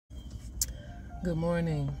Good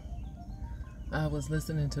morning. I was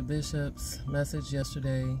listening to Bishop's message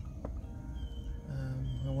yesterday.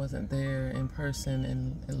 I wasn't there in person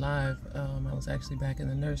and live. I was actually back in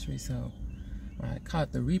the nursery, so I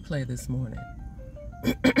caught the replay this morning.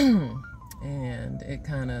 And it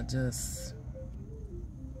kind of just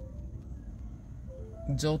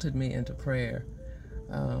jolted me into prayer,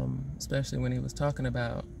 especially when he was talking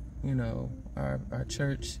about, our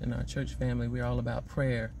church and our church family. We're all about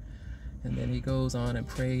prayer. And then he goes on and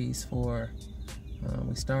prays for,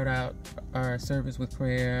 we start out our service with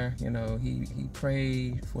prayer. He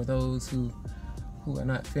prayed for those who are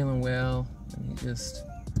not feeling well. And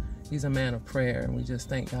he's a man of prayer. And we just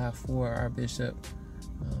thank God for our bishop,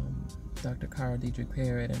 Dr. Kaale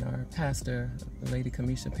Parrott, and our pastor, Lady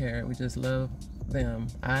Kamisha Parrott. We just love them.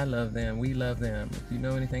 I love them. We love them. If you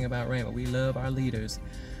know anything about Rhema, we love our leaders.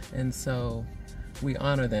 And so we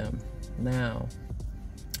honor them now.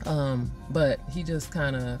 But he just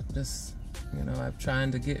kind of I'm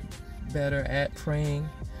trying to get better at praying,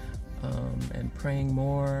 and praying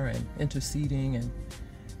more and interceding,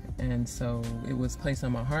 and so it was placed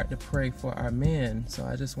on my heart to pray for our men. So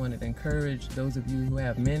I just wanted to encourage those of you who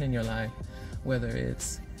have men in your life, whether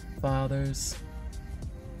it's fathers,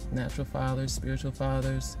 natural fathers, spiritual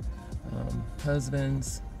fathers,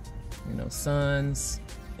 husbands, sons,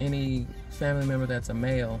 any family member that's a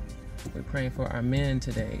male. We're praying for our men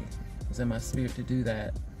today. It was in my spirit to do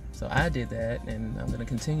that. So I did that, and I'm going to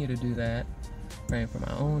continue to do that, praying for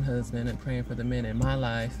my own husband and praying for the men in my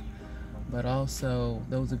life. But also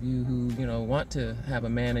those of you who, want to have a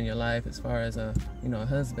man in your life as far as a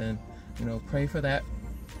husband, pray for that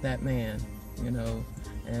man,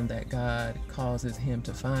 and that God causes him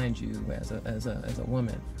to find you as a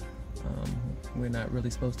woman. We're not really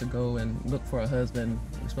supposed to go and look for a husband.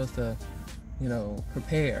 We're supposed to,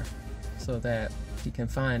 prepare so that he can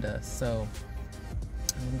find us. So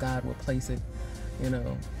God will place it,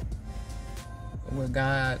 what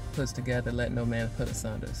God puts together, let no man put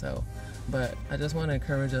asunder. So, but I just want to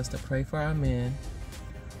encourage us to pray for our men,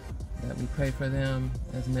 that we pray for them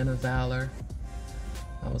as men of valor.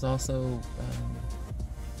 I was also,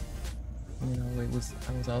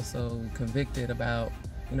 I was also convicted about,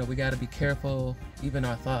 we got to be careful, even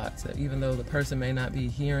our thoughts, that even though the person may not be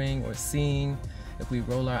hearing or seeing, if we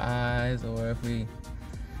roll our eyes or if we,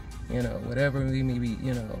 whatever we may be,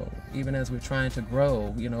 even as we're trying to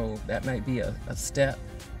grow, that might be a step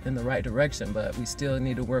in the right direction, but we still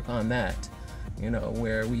need to work on that,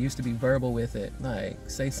 where we used to be verbal with it, like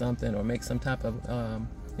say something or make some type of,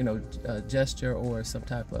 gesture or some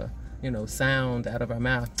type of, sound out of our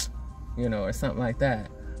mouth, or something like that.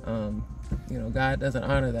 God doesn't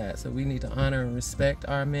honor that. So we need to honor and respect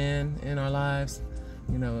our men in our lives,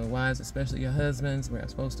 and wives, especially your husbands. We're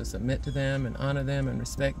supposed to submit to them and honor them and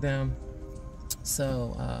respect them.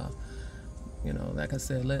 So, like I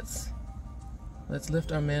said, let's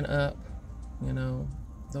lift our men up,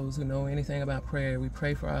 those who know anything about prayer. We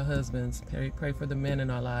pray for our husbands, pray for the men in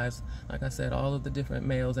our lives. Like I said, all of the different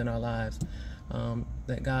males in our lives,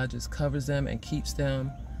 that God just covers them and keeps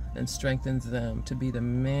them and strengthens them to be the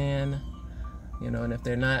man, and if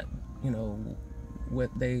they're not, what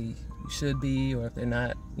they should be, or if they're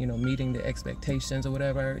not, meeting the expectations or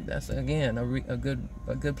whatever, that's again a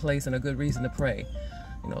good place and a good reason to pray.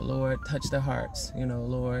 Lord, touch their hearts.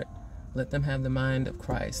 Lord, let them have the mind of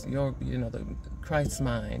Christ. The Christ's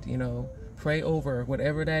mind. Pray over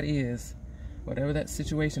whatever that is, whatever that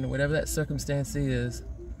situation or whatever that circumstance is.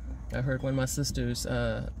 I heard one of my sisters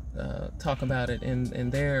talk about it in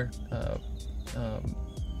their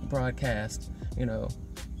broadcast.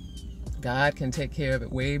 God can take care of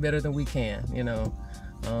it way better than we can,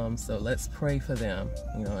 so let's pray for them,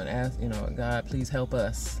 and ask, God, please help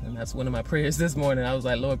us. And that's one of my prayers this morning. I was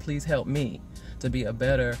like, Lord, please help me to be a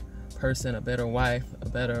better person, a better wife, a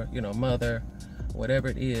better, mother, whatever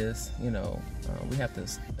it is. We have to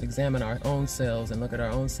examine our own selves and look at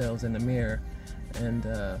our own selves in the mirror and,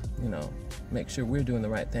 make sure we're doing the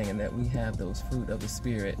right thing and that we have those fruit of the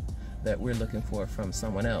Spirit that we're looking for from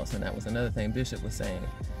someone else. And that was another thing Bishop was saying.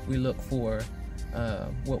 We look for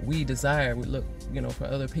what we desire. We look, for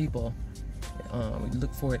other people. We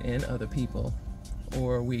look for it in other people,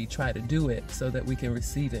 or we try to do it so that we can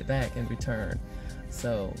receive it back in return.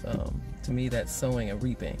 So to me, that's sowing and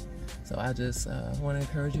reaping. So I just want to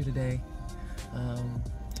encourage you today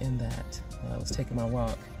in that. I was taking my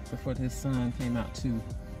walk before this sun came out too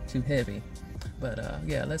heavy. But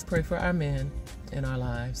yeah, let's pray for our men in our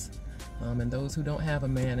lives, and those who don't have a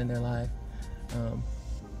man in their life.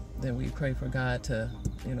 Then we pray for God to,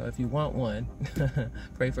 if you want one,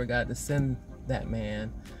 pray for God to send that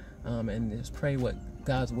man and just pray what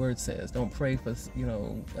God's word says. Don't pray for,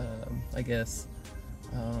 I guess,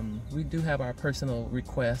 we do have our personal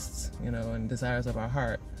requests, and desires of our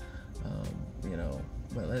heart,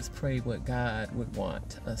 but let's pray what God would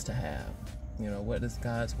want us to have. What does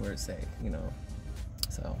God's word say,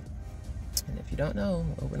 So, and if you don't know,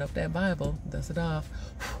 open up that Bible, dust it off,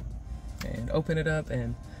 and open it up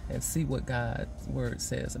and see what God's word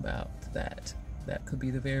says about that. That could be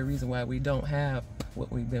the very reason why we don't have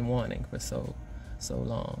what we've been wanting for so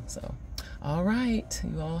long. So, all right,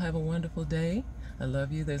 you all have a wonderful day. I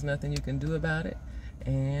love you. There's nothing you can do about it.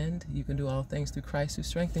 And you can do all things through Christ who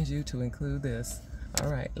strengthens you, to include this. All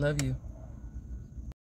right, love you.